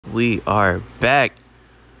We are back.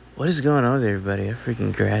 What is going on with everybody? I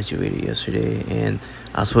freaking graduated yesterday, and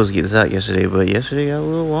I was supposed to get this out yesterday, but yesterday got a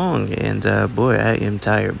little long, and boy, I am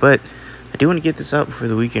tired. But I do want to get this out before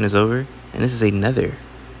the weekend is over, and this is another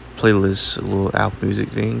playlist, a little album music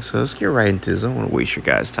thing. So let's get right into this. I don't want to waste your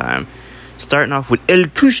guys' time. Starting off with El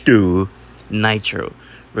Custo Nitro.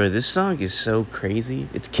 Bro, this song is so crazy.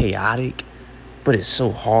 It's chaotic, but it's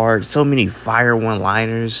so hard. So many fire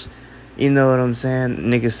one-liners. You know what I'm saying?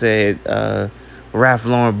 Nigga said, Ralph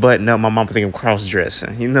Lauren button up. My mom think I'm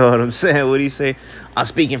cross-dressing. You know what I'm saying? What do you say? I'm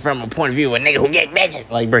speaking from a point of view of a nigga who get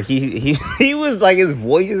bitches. Like, bro, he was like, his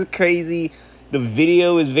voice is crazy. The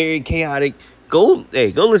video is very chaotic. Go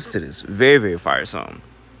listen to this. Very, very fire song.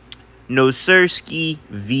 No Sirski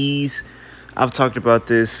V's. I've talked about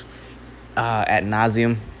this ad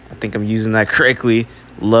nauseum. I think I'm using that correctly.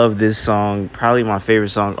 Love this song. Probably my favorite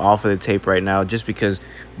song off of the tape right now, just because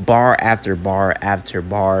bar after bar after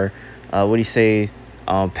bar. What do you say?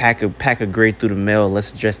 Pack a grade through the mail.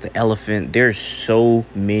 Let's address the elephant. There's so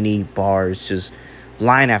many bars, just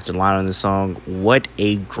line after line on the song. What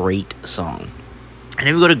a great song. And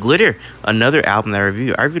then we go to Glitter, another album that I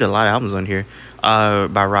reviewed. I reviewed a lot of albums on here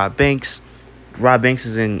by Rob Banks. Rob Banks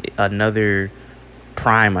is in another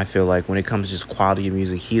prime, I feel like, when it comes to just quality of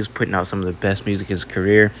music. He is putting out some of the best music in his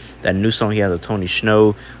career. That new song he has with Tony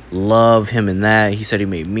Snow, love him in that. He said he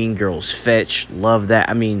made Mean Girls Fetch, love that.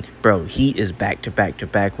 I mean, bro, he is back to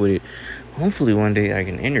back with it. Hopefully one day I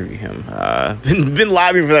can interview him. Been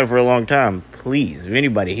lobbying for that for a long time. Please, if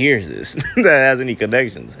anybody hears this that has any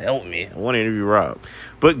connections, help me. I want to interview Rob.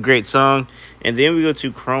 But great song. And then we go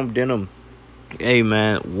to Chrome Denim. Hey,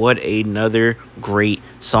 man, what another great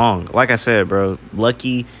song. Like I said, bro,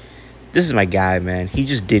 Lucky, this is my guy, man. He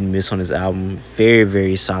just didn't miss on his album. Very,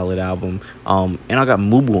 very solid album. And I got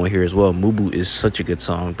Mubu on here as well. Mubu is such a good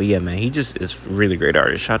song. But, yeah, man, he just is a really great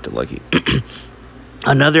artist. Shout out to Lucky.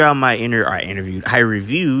 Another album I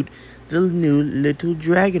reviewed the new Little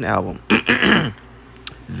Dragon album.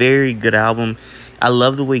 Very good album. I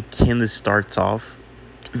love the way Kendall starts off.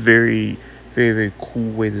 Very, very, very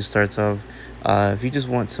cool way this starts off. If you just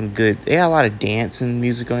want some good, they got a lot of dancing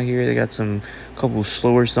music on here. They got some couple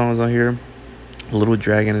slower songs on here. Little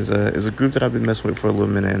Dragon is a group that I've been messing with for a little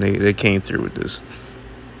minute, and they came through with this.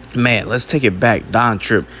 Man, let's take it back. Don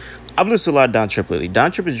Trip. I've listened to a lot of Don Trip lately.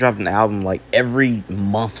 Don Trip has dropped an album like every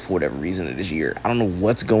month for whatever reason of this year. I don't know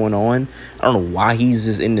what's going on. I don't know why he's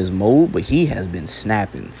just in this mode, but he has been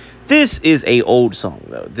snapping. This is a old song,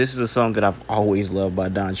 though. This is a song that I've always loved by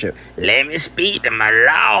Don Trip. Let me speak to my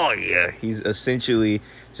lawyer. He's essentially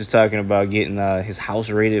just talking about getting his house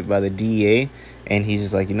raided by the DEA. And he's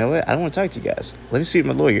just like, you know what? I don't want to talk to you guys. Let me speak to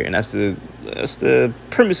my lawyer. And that's the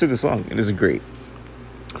premise of the song. And it's great.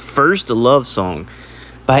 First Love Song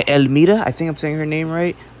by Elmira. I think I'm saying her name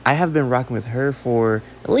right. I have been rocking with her for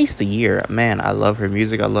at least a year. Man, I love her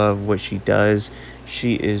music. I love what she does.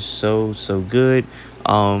 She is so good.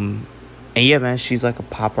 And yeah, man, she's like a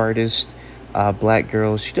pop artist, black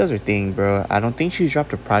girl. She does her thing, bro. I don't think she's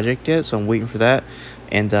dropped a project yet, so I'm waiting for that.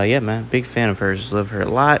 And yeah, man, big fan of hers. Love her a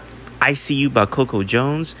lot. I See You by Coco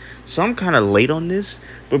Jones. So I'm kind of late on this,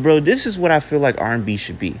 but bro, this is what I feel like R&B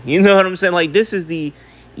should be. You know what I'm saying? Like, this is the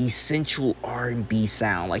essential R&B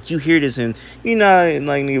sound. Like, you hear this and you know,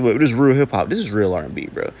 like, this is real hip hop. This is real R&B,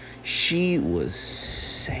 bro. She was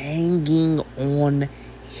singing on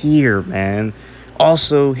here, man.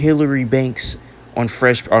 Also, Hillary Banks on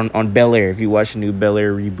Bel Air. If you watch the new Bel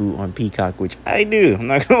Air reboot on Peacock, which I do, I'm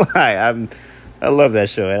not gonna lie, I love that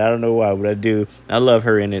show, and I don't know why, but I do. I love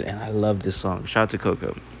her in it, and I love this song. Shout out to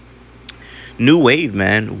Coco. New Wave,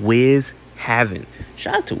 man. Wiz Havin.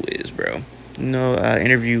 Shout out to Wiz, bro. You know,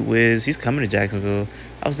 interview Wiz. He's coming to Jacksonville.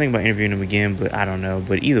 I was thinking about interviewing him again, but I don't know.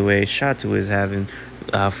 But either way, shout out to Wiz Havin.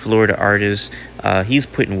 Florida artist. He's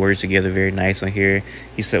putting words together very nice on here.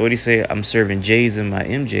 He said, what did he say? I'm serving J's and my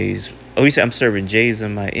MJ's. Oh, he said, I'm serving J's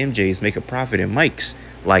and my MJ's. Make a profit in mics.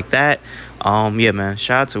 Like that. Yeah, man.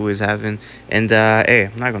 Shout out to Wiz Havin. And,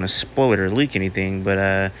 hey, I'm not going to spoil it or leak anything, but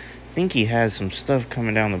I think he has some stuff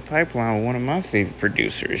coming down the pipeline with one of my favorite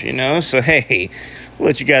producers, you know? So, hey, we'll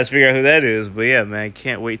let you guys figure out who that is. But, yeah, man,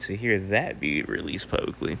 can't wait to hear that be released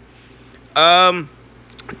publicly.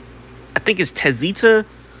 I think it's Tezita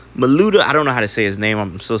Maluda. I don't know how to say his name.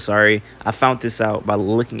 I'm so sorry. I found this out by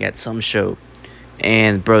looking at some show.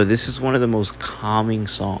 And, bro, this is one of the most calming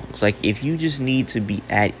songs. Like, if you just need to be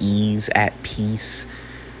at ease, at peace,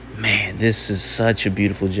 man, this is such a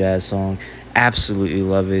beautiful jazz song. Absolutely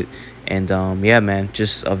love it. And, yeah, man,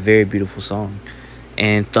 just a very beautiful song.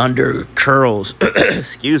 And Thunder Curls,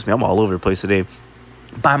 excuse me, I'm all over the place today,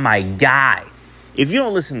 by my guy. If you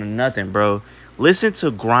don't listen to nothing, bro, Listen to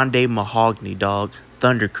Grande Mahogany, dog.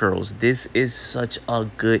 Thunder Curls. This is such a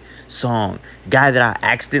good song. Guy that I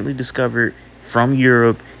accidentally discovered from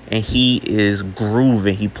Europe, and he is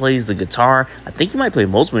grooving. He plays the guitar. I think he might play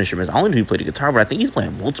multiple instruments. I don't know who he played the guitar, but I think he's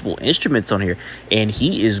playing multiple instruments on here, and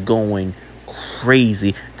he is going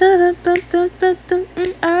crazy. I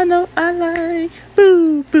know I like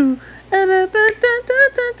boo boo.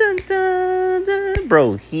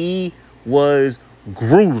 Bro, he was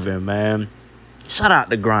grooving, man. Shout out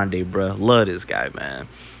to Grande, bro. Love this guy, man.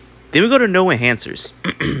 Then we go to No Enhancers.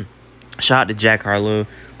 Shout out to Jack Harlow.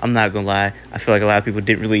 I'm not gonna lie. I feel like a lot of people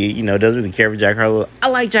didn't really, doesn't really care for Jack Harlow. I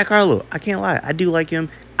like Jack Harlow. I can't lie. I do like him.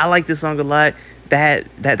 I like this song a lot. That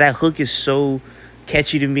hook is so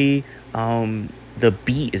catchy to me. The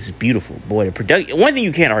beat is beautiful. Boy, the production. One thing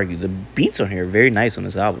you can't argue, the beats on here are very nice on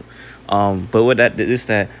this album. But what that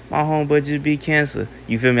my home budget be cancer.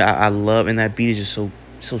 You feel me? I love, and that beat is just so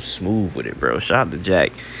smooth with it, bro. Shout out to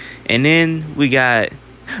Jack. And then we got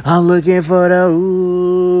I'm looking for the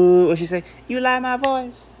ooh. What she say? You like my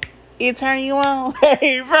voice? It turn you on.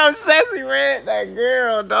 Hey, bro, Sexy Red, that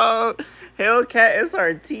girl, dog. Hellcat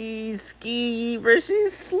SRT, Ski, bro. She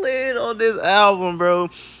slid on this album,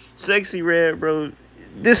 bro. Sexy Red, bro.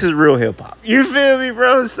 This is real hip hop. You feel me,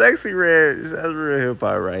 bro? Sexy Red. That's real hip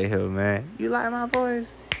hop right here, man. You like my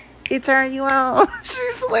voice? It turn you on.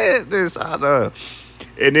 She slid this out up.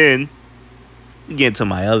 And then we get to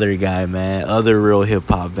my other guy, man. Other real hip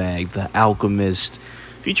hop bag, The Alchemist,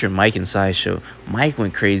 featuring Mike and Sideshow. Mike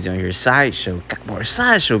went crazy on here. Sideshow, boy,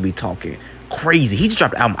 Sideshow be talking crazy. He just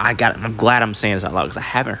dropped an album. I'm glad I'm saying this out loud because I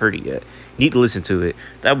haven't heard it yet. Need to listen to it.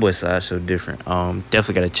 That boy Sideshow different.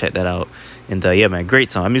 Definitely gotta check that out. And yeah, man,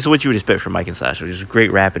 great song. I mean, it's what you would expect from Mike and Sideshow. Just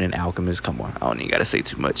great rapping and Alchemist. Come on, I don't even gotta say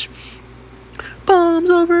too much. Bombs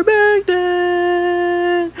over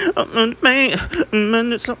Baghdad. Bombs over Baghdad.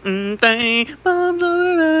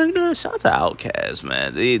 Shout out to Outkast,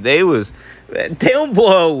 man. They was, them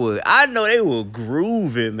boy was. I know they were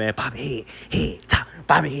grooving, man. Bobby head top.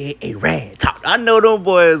 Bobby head a red top. I know them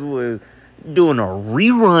boys was doing a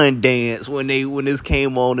rerun dance when this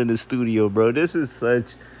came on in the studio, bro. This is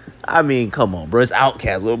such. I mean, come on, bro. It's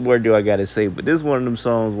Outkast. What more do I gotta say? But this is one of them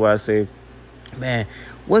songs where I say, man,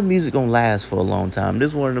 what music gonna last for a long time? This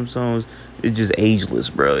is one of them songs. It's just ageless,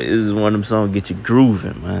 bro. This is one of them songs get you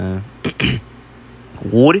grooving, man.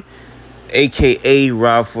 Woody, a.k.a.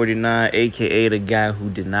 Rob 49, a.k.a. the guy who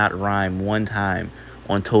did not rhyme one time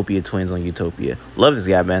on Topia Twins on Utopia. Love this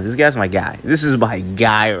guy, man. This guy's my guy. This is my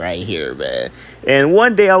guy right here, man. And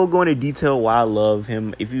one day I will go into detail why I love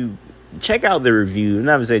him. If you check out the review, I'm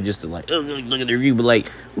not gonna say just to like look at the review, but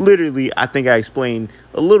like literally, I think I explained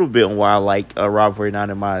a little bit on why I like Rob 49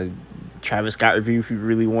 in my Travis Scott review. If you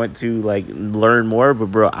really want to like learn more, but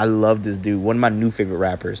bro, I love this dude. One of my new favorite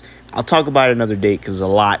rappers. I'll talk about it another day because a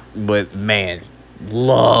lot, but man,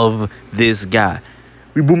 love this guy.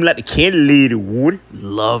 We boom like the candy lady wood.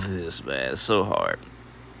 Love this, man. So hard.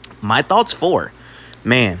 My thoughts 4.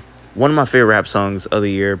 Man, one of my favorite rap songs of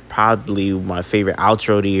the year. Probably my favorite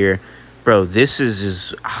outro of the year. Bro, this is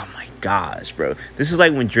just, oh my gosh, bro. This is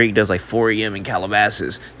like when Drake does like 4 a.m. in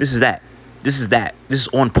Calabasas. This is that. This is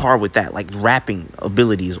on par with that. Like rapping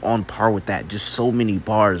abilities on par with that. Just so many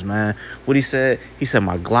bars, man. What he said? He said,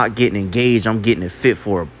 my Glock getting engaged. I'm getting it fit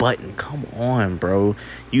for a button. Come on, bro.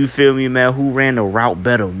 You feel me, man? Who ran the route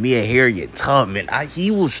better? Me and Harriet Tubman. He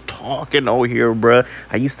was talking over here, bro.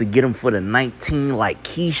 I used to get him for the 19 like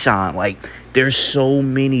Keyshawn. Like, there's so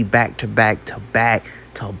many back-to-back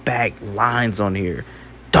lines on here.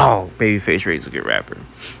 Dog, Babyface Ray's a good rapper.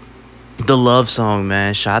 The love song,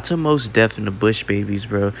 man. Shout out to Mos Def and the Bush Babies,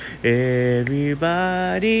 bro.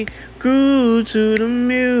 Everybody grew to the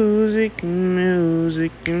music, you know,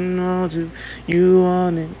 you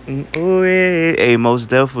want it. Oh, yeah. Hey, Mos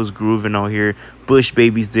Def was grooving on here. Bush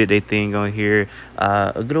Babies did their thing on here.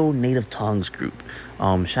 A good old Native Tongues group.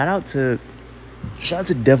 Shout out to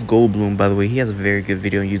Def Goldblum, by the way. He has a very good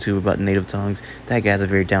video on YouTube about Native Tongues. That guy's a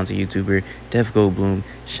very talented YouTuber. Def Goldblum.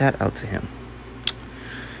 Shout out to him.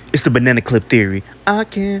 It's the banana clip theory. I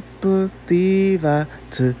can't believe I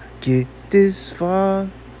took it this far,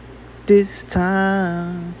 this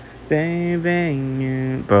time. Bang, bang,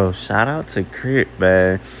 yeah. Bro, shout out to Crit,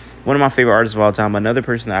 man. One of my favorite artists of all time. Another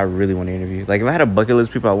person that I really want to interview. Like, if I had a bucket list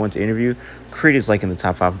of people I want to interview, Crit is, like, in the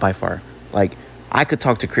top 5 by far. Like, I could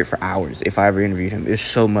talk to Crit for hours if I ever interviewed him. There's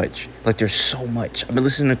so much. Like, there's so much. I've been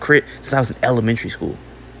listening to Crit since I was in elementary school.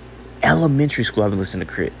 I've been listening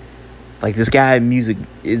to Crit. Like, this guy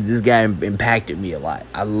impacted me a lot.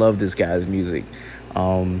 I love this guy's music.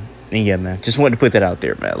 And yeah, man, just wanted to put that out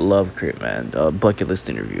there, man. Love Crit, man. Bucket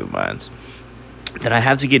list interview of mine that I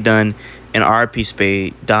have to get done. And RP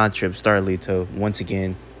Spade, Don Trip, Starlito. Once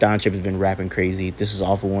again, Don Trip has been rapping crazy. This is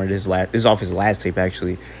off of one of his last. This is off his last tape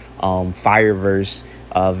actually. Fireverse.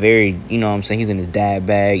 Very, you know what I'm saying. He's in his dad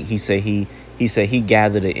bag. He said he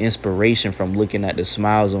gathered the inspiration from looking at the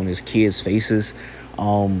smiles on his kids' faces.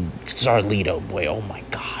 Starlito, boy, oh my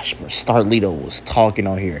gosh, bro. Starlito was talking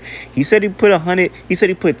on here. He said he put 100. He said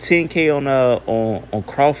he put 10K on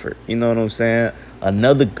Crawford. You know what I'm saying?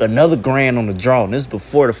 Another grand on the draw. And this is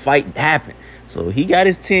before the fight happened. So he got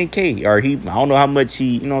his 10K, or I don't know how much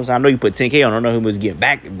he, you know what I'm saying? I know he put 10K on. I don't know who was getting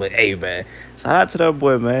back, but hey, man, shout out to that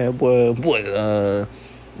boy, man. Boy,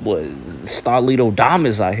 Starlito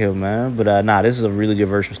Damas out here, man. But nah, this is a really good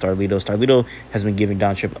verse from Starlito. Starlito has been giving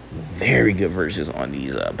Don Trip very good verses on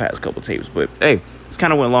these past couple tapes. But hey, it's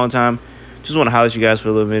kind of went a long time. Just want to holler at you guys for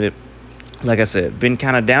a little minute. Like I said, been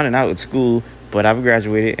kind of down and out with school, but I've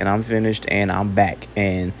graduated and I'm finished and I'm back.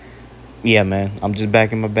 And yeah, man, I'm just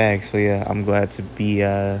back in my bag. So yeah, I'm glad to be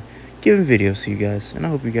giving videos to you guys. And I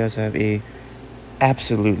hope you guys have a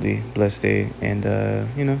absolutely blessed day. And,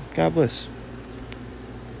 you know, God bless.